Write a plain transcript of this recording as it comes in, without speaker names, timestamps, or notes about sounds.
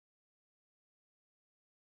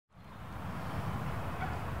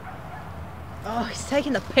Oh, he's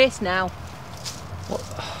taking the piss now.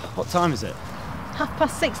 What time is it?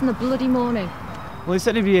 6:30 in the bloody morning. Well, he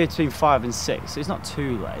said he'd be here between 5 and 6, so it's not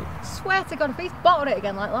too late. Swear to God, if he's bottled it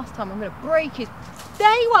again like last time, I'm going to break his...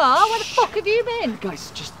 There you are! Where the fuck have you been?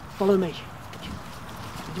 Guys, just follow me.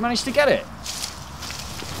 Did you manage to get it?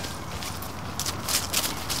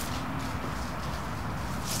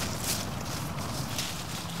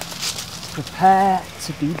 Prepare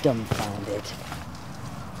to be dumbfounded.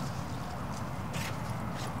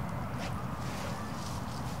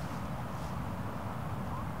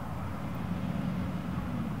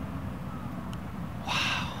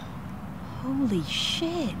 Holy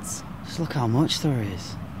shit. Just look how much there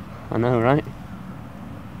is. I know, right?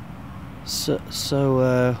 So,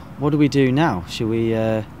 what do we do now? Should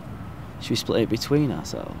we split it between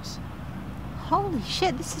ourselves? Holy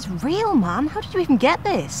shit, this is real, man. How did you even get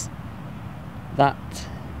this? That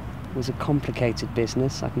was a complicated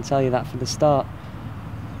business, I can tell you that from the start.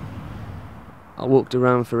 I walked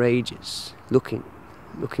around for ages, looking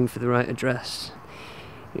for the right address.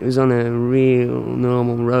 It was on a real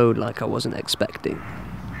normal road like I wasn't expecting.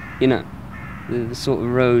 You know, the sort of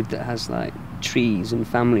road that has like trees and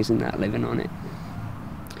families and that living on it.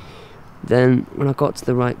 Then, when I got to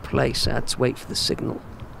the right place, I had to wait for the signal.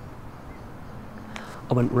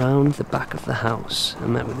 I went round the back of the house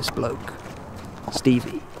and met with this bloke,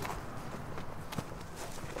 Stevie.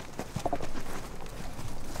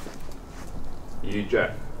 You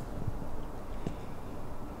Jack?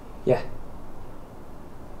 Yeah.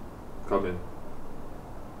 Come in.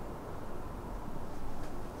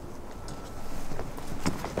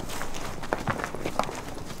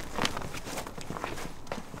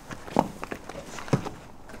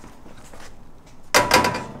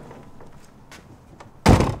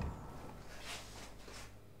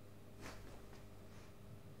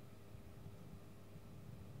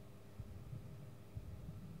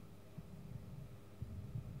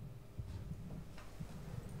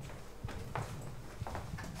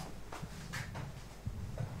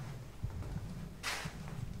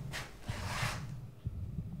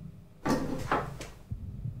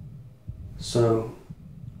 So,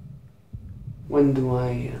 when do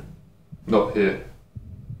I... Not here.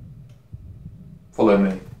 Follow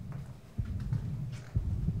me.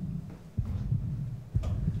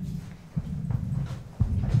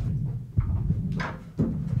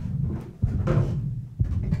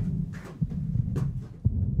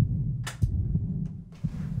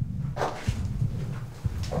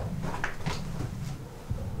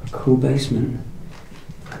 Cool basement.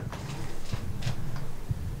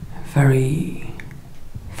 Very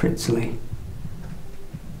fritzly.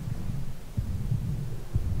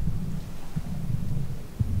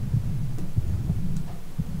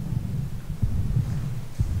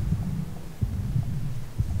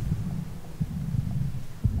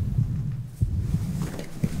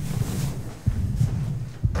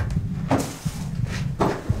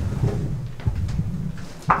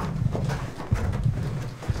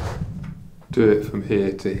 Do it from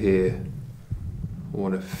here to here. I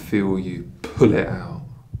want to feel you pull it out.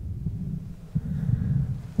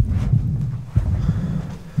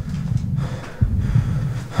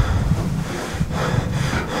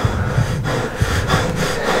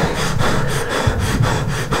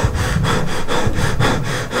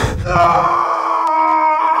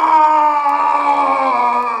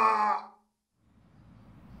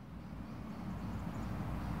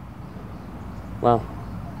 Well,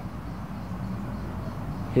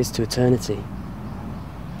 here's to eternity.